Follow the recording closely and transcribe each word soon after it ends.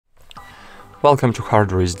Welcome to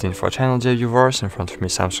HardReset.Info channel, dear viewers. In front of me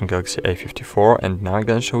Samsung Galaxy A54, and now I'm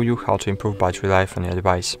gonna show you how to improve battery life on your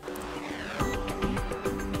device.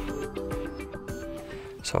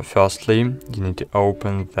 So firstly, you need to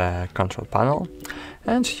open the control panel,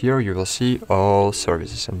 and here you will see all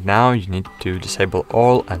services, and now you need to disable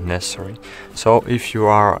all unnecessary. So if you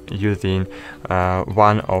are using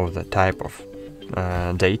one of the type of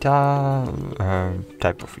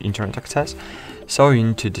type of internet access, so you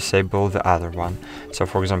need to disable the other one. So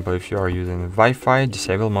for example, if you are using Wi-Fi,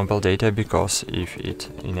 disable mobile data, because if it's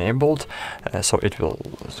enabled, so it will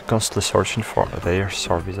constantly searching for their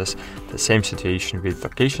services. The same situation with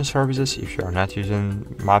location services. If you are not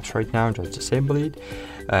using maps right now, just disable it.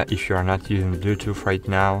 If you are not using Bluetooth right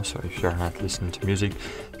now, so if you are not listening to music,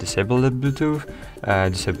 disable the Bluetooth,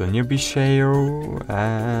 disable newbie share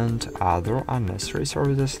and other unnecessary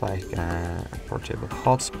services like portable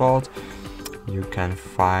hotspot. You can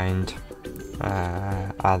find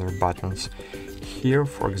other buttons here,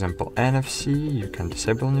 for example NFC. You can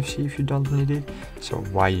disable NFC if you don't need it. So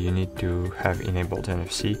why you need to have enabled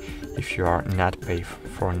NFC if you are not paid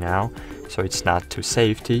for now? So it's not to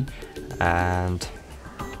safety, and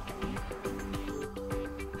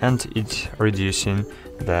it's reducing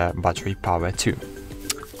the battery power too.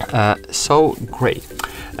 So great.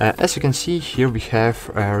 As you can see here, we have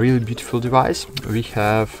a really beautiful device. We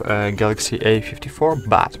have a Galaxy A54,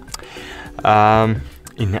 but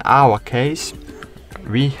in our case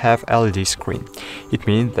we have LED screen. It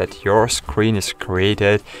means that your screen is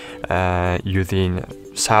created using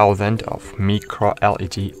thousands of micro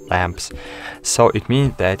LED lamps. So it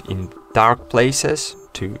means that in dark places,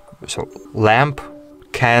 lamp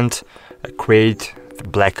can't create the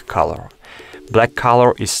black color. Black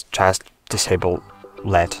color is just disabled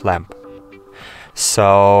LED lamp.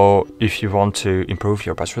 So if you want to improve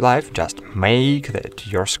your battery life, just make that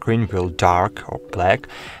your screen will dark or black,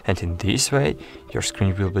 and in this way your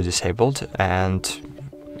screen will be disabled and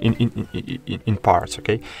in parts,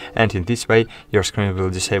 okay? And in this way your screen will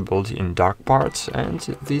be disabled in dark parts, and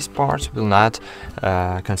these parts will not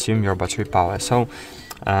consume your battery power. So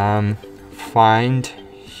find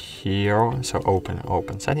here, so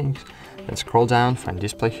open settings, and scroll down, find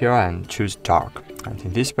display here and choose dark. And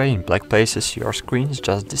in this way, in black places, your screen is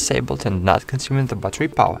just disabled and not consuming the battery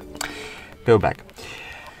power. Go back,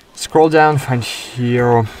 scroll down, find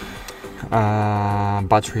here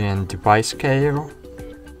battery and device care,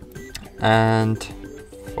 and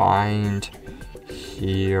find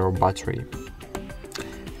here battery.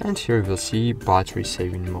 And here you will see battery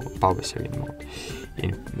saving mode, power saving mode.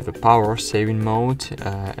 In the power saving mode,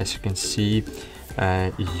 as you can see,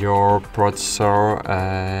 your processor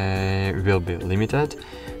will be limited.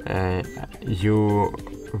 Your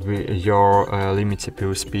limit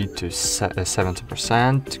CPU speed to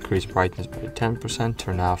 70%, decrease brightness by 10%,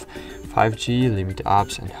 turn off 5G, limit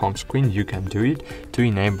apps and home screen. You can do it to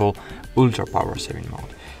enable ultra power saving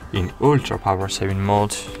mode. In ultra power saving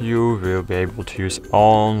mode, you will be able to use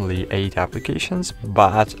only 8 applications,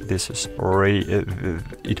 but this is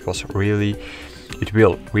it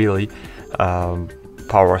will really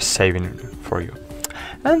power saving for you.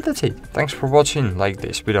 And that's it. Thanks for watching. Like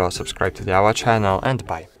this video, subscribe to our channel, and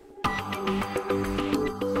bye.